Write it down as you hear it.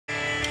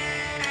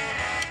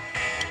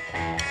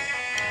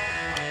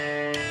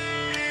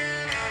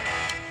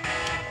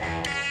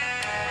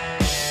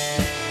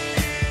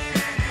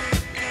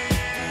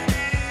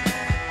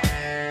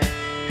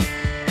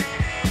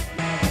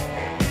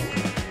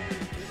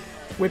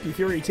Whitby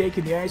Fury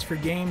taking the ice for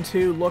game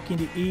 2, looking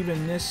to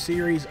even this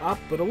series up,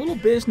 but a little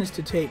business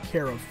to take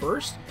care of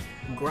first.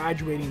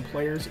 Graduating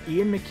players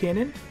Ian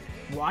McKinnon,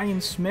 Ryan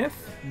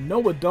Smith,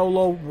 Noah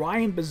Dolo,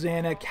 Ryan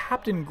Bazana,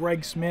 Captain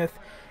Greg Smith,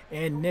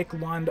 and Nick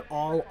Lund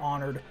all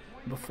honored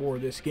before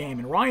this game.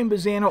 And Ryan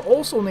Bazana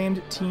also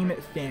named team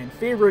fan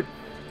favorite.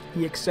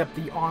 He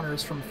accepted the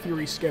honors from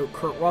Fury scout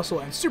Kurt Russell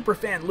and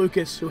superfan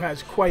Lucas, who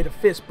has quite a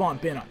fist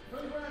bump in him.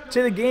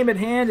 To the game at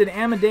hand, and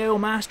Amadeo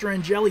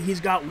Mastrangeli, he's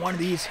got one of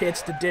these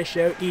hits to dish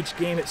out each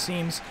game, it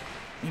seems.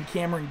 And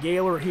Cameron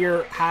Gaylor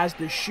here has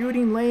the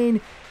shooting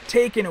lane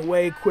taken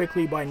away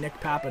quickly by Nick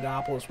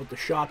Papadopoulos with the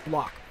shot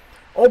block.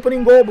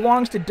 Opening goal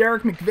belongs to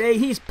Derek McVeigh.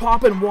 He's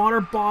popping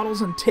water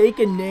bottles and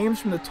taking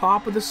names from the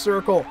top of the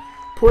circle.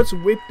 Puts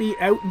Whitby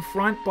out in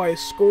front by a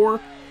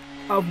score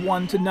of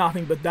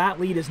 1-0, but that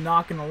lead is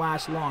not going to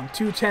last long.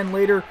 2:10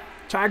 later,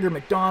 Tiger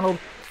McDonald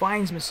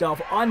finds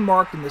himself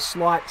unmarked in the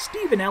slot.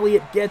 Stephen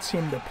Elliott gets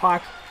him the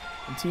puck,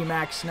 and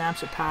T-Mac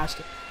snaps it past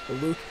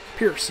Luke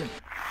Pearson.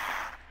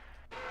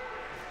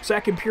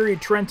 Second period,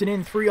 Trenton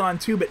in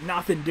 3-on-2, but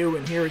nothing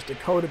doing. Here is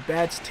Dakota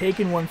Betts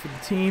taking one for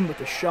the team with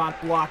a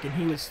shot block, and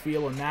he was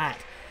feeling that.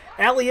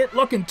 Elliott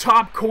looking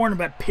top corner,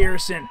 but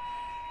Pearson,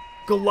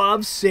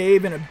 glove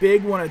save, and a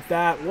big one at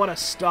that. What a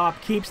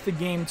stop. Keeps the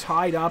game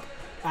tied up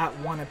at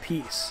 1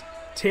 apiece.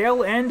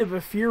 Tail end of a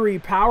Fury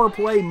power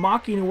play,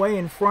 mocking away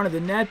in front of the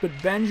net,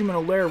 but Benjamin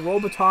Allaire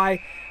Robitaille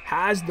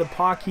has the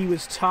puck. He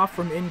was tough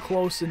from in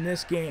close in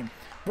this game.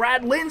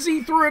 Brad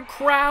Lindsay through a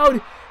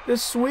crowd. The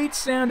sweet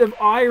sound of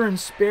iron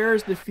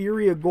spares the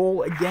Fury a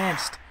goal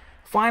against.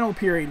 Final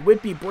period,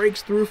 Whitby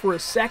breaks through for a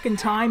second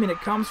time, and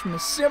it comes from a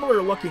similar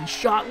looking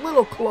shot,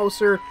 little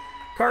closer.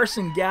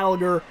 Carson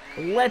Gallagher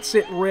lets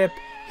it rip.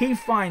 He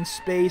finds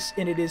space,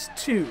 and it is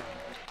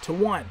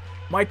 2-1.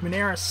 Mike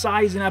Manera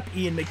sizing up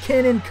Ian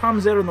McKinnon,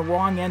 comes out on the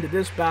wrong end of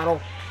this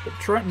battle, but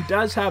Trenton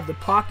does have the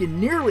puck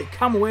and nearly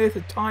come away with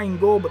a tying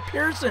goal, but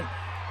Pearson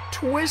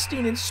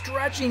twisting and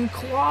stretching,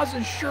 claws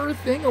a sure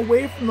thing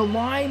away from the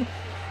line.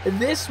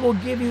 This will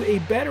give you a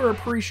better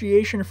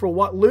appreciation for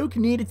what Luke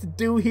needed to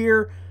do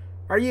here.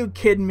 Are you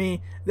kidding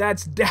me?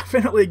 That's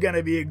definitely going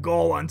to be a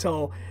goal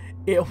until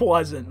it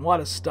wasn't. What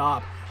a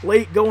stop.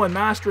 Late going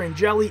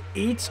Mastrangeli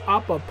eats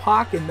up a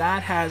puck, and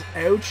that has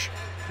ouch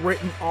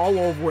written all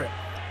over it.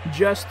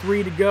 Just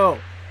 3 to go.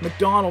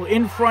 McDonald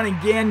in front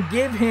again.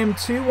 Give him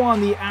 2 on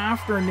the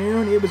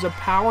afternoon. It was a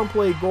power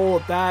play goal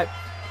at that.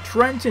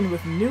 Trenton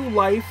with new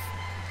life,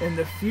 and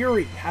the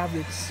Fury have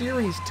the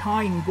series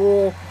tying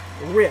goal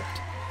ripped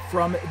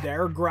from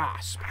their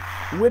grasp.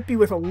 Whitby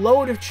with a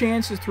load of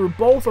chances through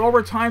both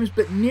overtimes,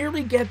 but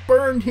nearly get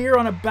burned here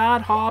on a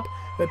bad hop.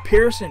 But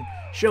Pearson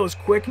shows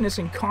quickness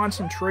and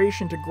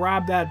concentration to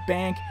grab that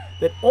bank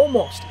that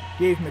almost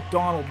gave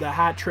McDonald the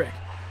hat trick.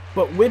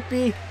 But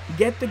Whitby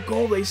get the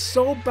goal they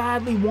so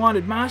badly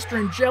wanted.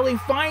 Mastrangeli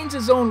finds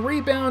his own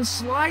rebound,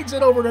 slides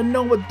it over to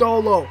Noah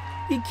Dolo.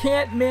 He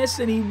can't miss,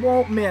 and he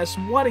won't miss.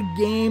 What a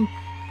game,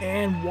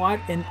 and what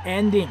an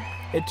ending.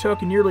 It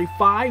took nearly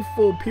 5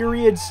 full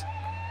periods,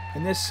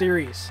 and this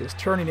series is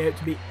turning out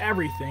to be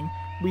everything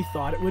we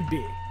thought it would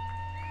be.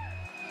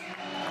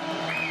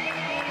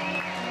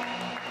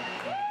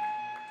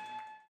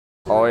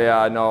 Oh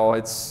yeah, no,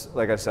 it's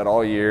like I said,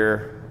 all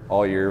year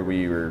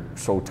we were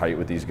so tight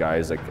with these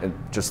guys.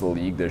 Like just the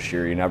league this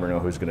year, you never know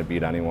who's going to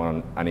beat anyone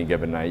on any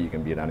given night. You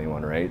can beat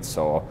anyone, right?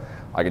 So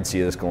I could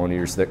see this going to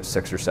your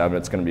 6 or 7.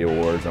 It's going to be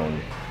a war zone.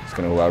 It's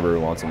going to whoever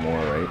wants it more,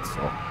 right?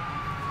 So,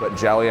 but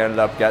Jelly ended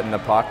up getting the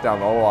puck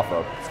down low off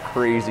a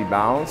crazy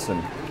bounce,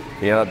 and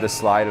he ended up just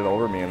sliding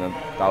over me, and then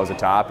that was a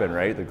tap in,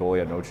 right? The goalie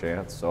had no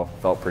chance, so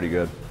felt pretty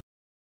good.